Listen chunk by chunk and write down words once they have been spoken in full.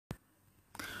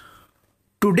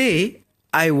Today,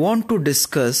 I want to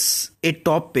discuss a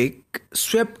topic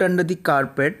swept under the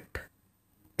carpet,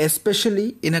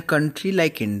 especially in a country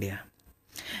like India,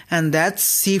 and that's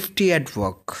safety at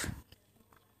work.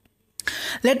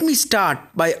 Let me start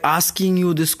by asking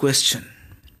you this question.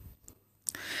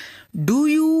 Do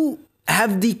you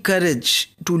have the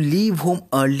courage to leave home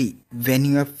early when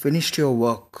you have finished your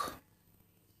work?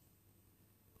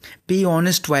 Be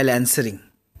honest while answering.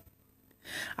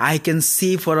 I can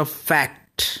say for a fact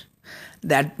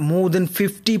that more than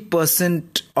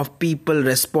 50% of people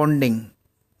responding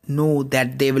know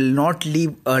that they will not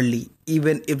leave early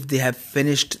even if they have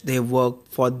finished their work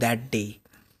for that day.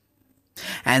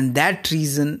 And that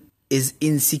reason is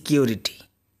insecurity.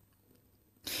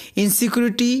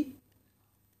 Insecurity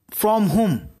from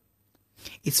whom?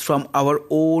 It's from our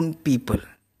own people.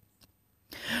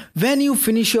 When you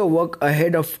finish your work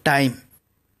ahead of time,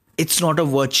 it's not a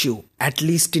virtue, at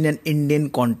least in an Indian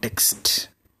context.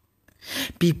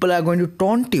 People are going to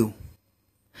taunt you.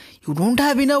 You don't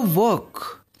have enough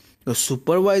work. Your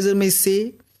supervisor may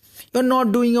say, you're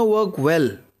not doing your work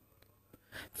well.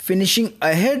 Finishing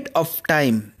ahead of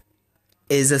time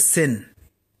is a sin.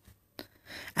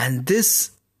 And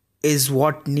this is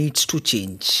what needs to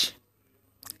change.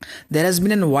 There has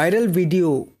been a viral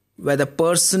video where the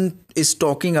person is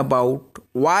talking about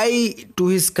why to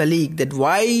his colleague that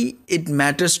why it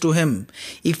matters to him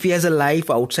if he has a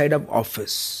life outside of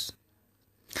office.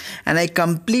 And I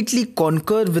completely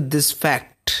concur with this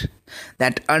fact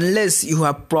that unless you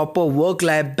have proper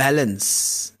work-life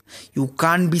balance, you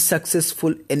can't be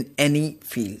successful in any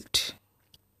field.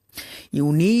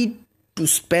 You need to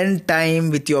spend time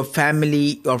with your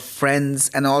family, your friends,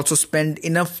 and also spend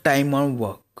enough time on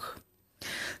work.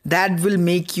 That will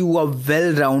make you a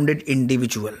well-rounded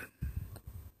individual.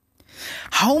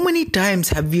 How many times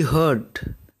have we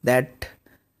heard that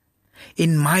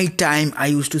in my time I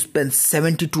used to spend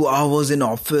 72 hours in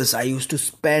office, I used to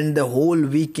spend the whole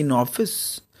week in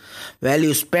office? Well,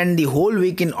 you spend the whole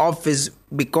week in office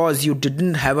because you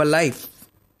didn't have a life.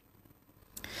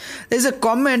 There's a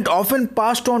comment often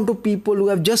passed on to people who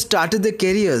have just started their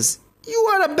careers. You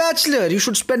are a bachelor, you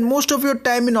should spend most of your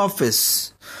time in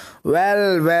office.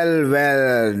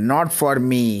 Well, not for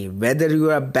me. Whether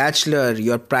you are a bachelor,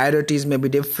 your priorities may be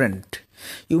different.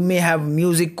 You may have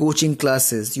music coaching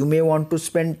classes. You may want to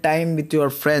spend time with your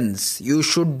friends. You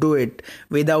should do it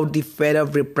without the fear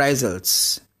of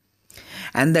reprisals.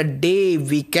 And the day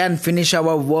we can finish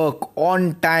our work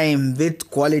on time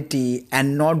with quality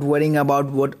and not worrying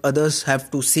about what others have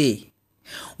to say,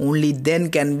 only then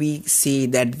can we say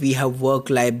that we have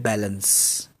work-life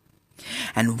balance.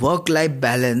 And work-life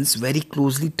balance very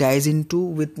closely ties into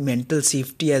with mental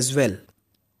safety as well.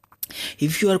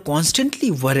 If you are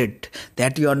constantly worried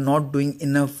that you are not doing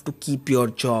enough to keep your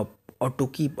job or to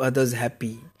keep others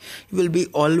happy, you will be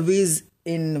always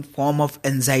in form of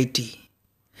anxiety.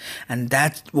 And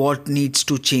that's what needs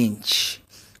to change.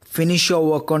 Finish your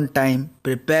work on time,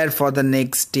 prepare for the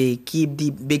next day, keep the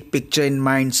big picture in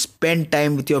mind, spend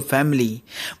time with your family,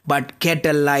 but get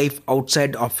a life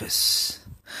outside office.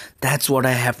 That's what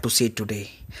I have to say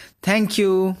today. Thank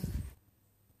you.